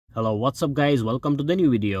Hello, what's up guys, welcome to the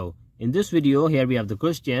new video. In this video here we have the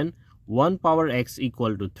question 1 power x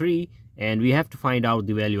equal to 3 and we have to find out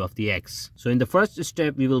the value of the x. So in the first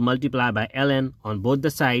step we will multiply by ln on both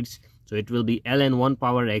the sides. So it will be ln 1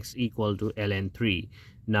 power x equal to ln 3.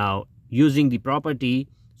 Now using the property,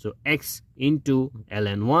 so x into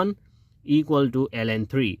ln 1 equal to ln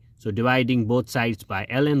 3. So dividing both sides by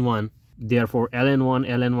ln 1, therefore ln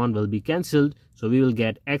 1 will be cancelled. So we will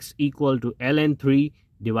get x equal to ln 3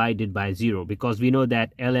 divided by 0, because we know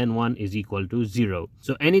that ln 1 is equal to 0.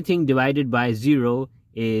 So anything divided by 0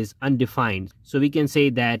 is undefined. So we can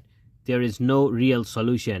say that there is no real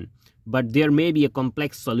solution, but there may be a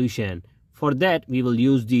complex solution. For that we will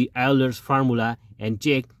use the Euler's formula and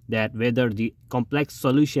check that whether the complex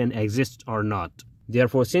solution exists or not.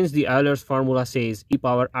 Therefore, since the Euler's formula says e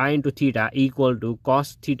power I into theta equal to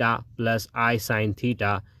cos theta plus I sin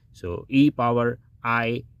theta, so e power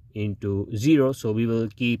I into 0, so we will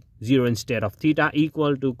keep 0 instead of theta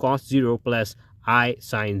equal to cos 0 plus I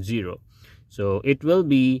sin 0. So it will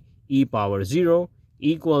be e power 0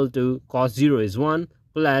 equal to cos 0 is 1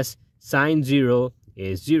 plus sin 0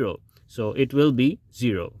 is 0. So it will be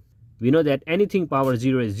 0. We know that anything power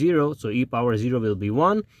 0 is 0, so e power 0 will be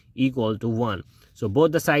 1 equal to 1. So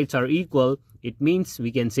both the sides are equal. It means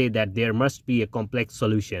we can say that there must be a complex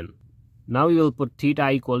solution. Now we will put theta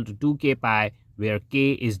equal to 2k pi, where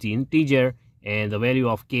k is the integer and the value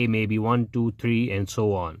of k may be 1, 2, 3 and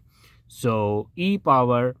so on. So e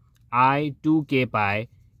power I 2k pi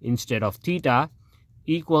instead of theta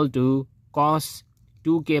equal to cos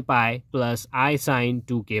 2k pi plus I sin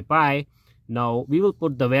 2k pi. Now we will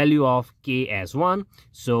put the value of k as 1.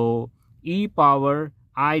 So e power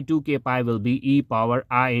I 2k pi will be e power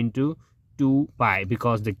I into 2 pi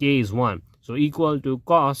because the k is 1. So equal to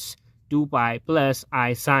cos 2 pi plus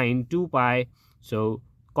I sin 2 pi. So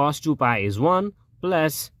cos 2 pi is 1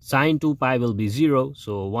 plus sin 2 pi will be 0.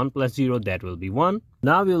 So 1 plus 0, that will be 1.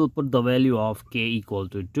 Now we will put the value of k equal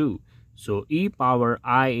to 2. So e power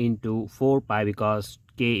I into 4 pi because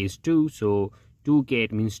k is 2. So 2k,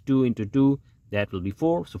 it means 2 into 2, that will be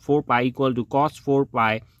 4. So 4 pi equal to cos 4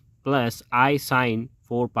 pi plus I sin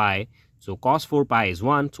 4 pi. So cos 4 pi is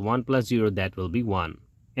 1. So 1 plus 0, that will be 1.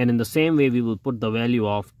 And in the same way we will put the value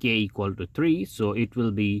of k equal to 3. So it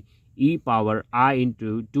will be e power I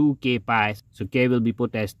into 2k pi. So k will be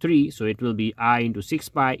put as 3. So it will be I into 6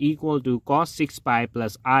 pi equal to cos 6 pi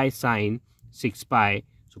plus I sin 6 pi.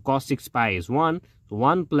 So cos 6 pi is 1. So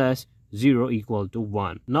 1 plus 0 equal to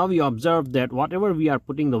 1. Now we observe that whatever we are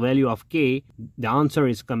putting the value of k, the answer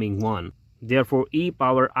is coming 1. Therefore, e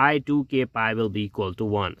power I 2k pi will be equal to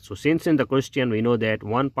 1. So since in the question we know that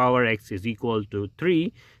 1 power x is equal to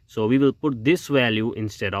 3, so we will put this value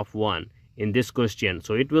instead of 1 in this question.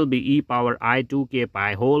 So it will be e power I 2k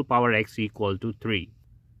pi whole power x equal to 3.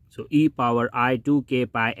 So e power I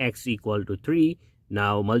 2k pi x equal to 3.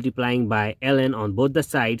 Now multiplying by ln on both the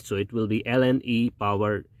sides, so it will be ln e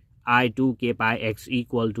power I 2k pi x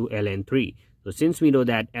equal to ln 3. So since we know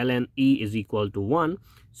that ln e is equal to 1,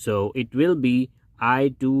 so it will be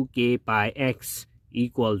I 2k pi x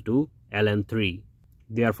equal to ln 3.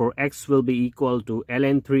 Therefore, x will be equal to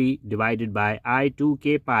ln 3 divided by I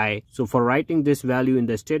 2k pi. So for writing this value in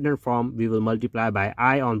the standard form, we will multiply by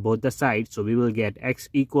I on both the sides. So we will get x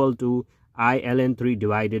equal to I ln 3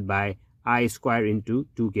 divided by I square into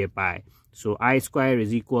 2k pi. So I square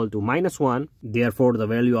is equal to minus 1. Therefore, the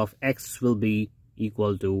value of x will be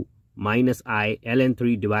equal to minus I ln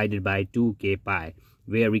 3 divided by 2k pi,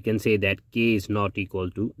 where we can say that k is not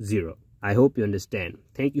equal to 0. I hope you understand.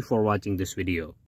 Thank you for watching this video.